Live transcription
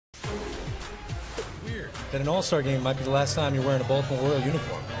that an All-Star game might be the last time you're wearing a Baltimore Royal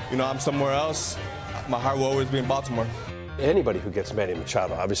uniform. You know, I'm somewhere else. My heart will always be in Baltimore. Anybody who gets Manny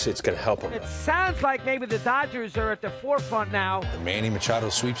Machado, obviously it's going to help him. It sounds like maybe the Dodgers are at the forefront now. The Manny Machado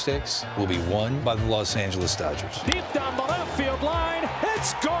sweepstakes will be won by the Los Angeles Dodgers. Deep down the left field line,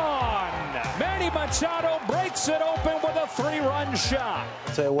 it's gone! Manny Machado breaks it open with a 3-run shot.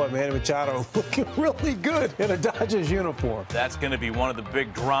 I'll tell you what, Manny Machado looking really good in a Dodgers uniform. That's going to be one of the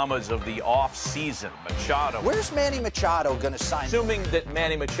big dramas of the off-season. Machado. Where's Manny Machado going to sign? Assuming that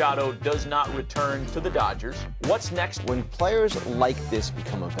Manny Machado does not return to the Dodgers, what's next? When players like this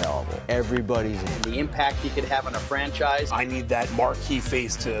become available, everybody's in. The impact he could have on a franchise. I need that marquee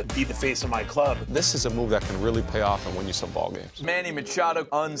face to be the face of my club. This is a move that can really pay off and win you some ball games. Manny Machado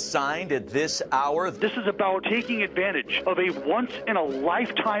unsigned at this hour. This is about taking advantage of a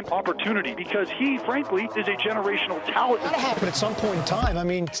once-in-a-lifetime opportunity because he, frankly, is a generational talent. That'll happen at some point in time. I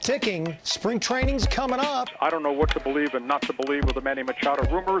mean, it's ticking. Spring training's coming up. I don't know what to believe and not to believe with the Manny Machado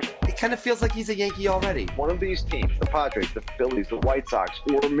rumors. It kind of feels like he's a Yankee already. One of these teams, the Padres, the Phillies, the White Sox,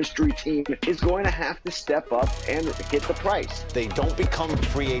 or a mystery team, is going to have to step up and hit the price. They don't become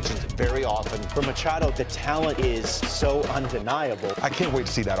free agents very often. For Machado, the talent is so undeniable. I can't wait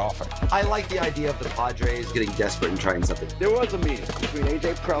to see that offer. I like the idea of the Padres getting desperate and trying something. There was a meeting between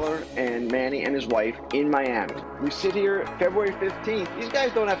A.J. Preller and Manny and his wife in Miami. We sit here February 15th. These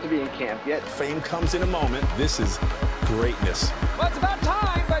guys don't have to be in camp yet. Fame comes in a moment. This is greatness. Well, it's about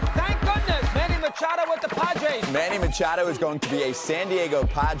time, but thank goodness Manny Machado with the Padres. Manny Machado is going to be a San Diego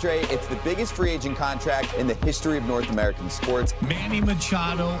Padre. It's the biggest free agent contract in the history of North American sports. Manny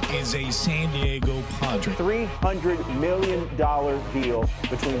Machado is a San Diego Padre. $300 million deal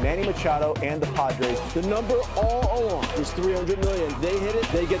between Manny Machado and the Padres. The number all along is $300 million. They hit it,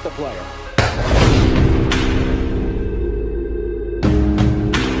 they get the player.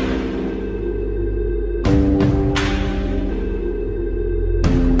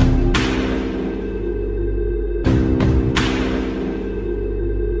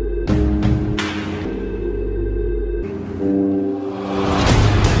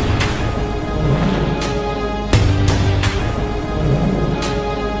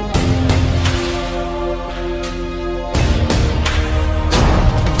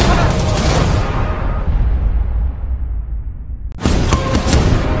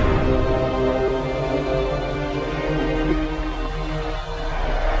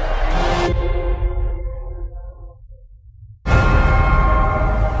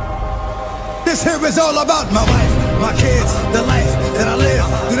 This here is all about my wife, my kids, the life that I live.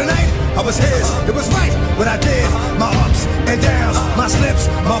 Through the night, I was his, it was right what I did. My ups and downs, my slips,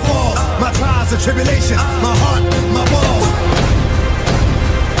 my falls, my trials and tribulations, my heart, my balls.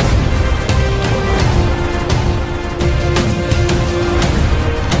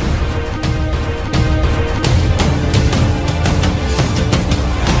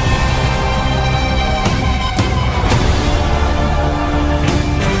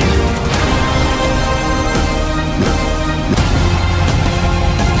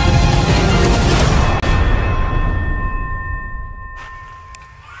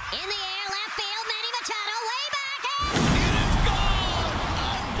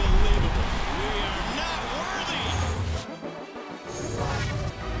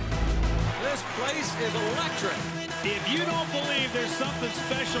 This place is electric. If you don't believe there's something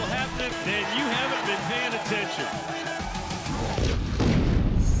special happening, then you haven't been paying attention.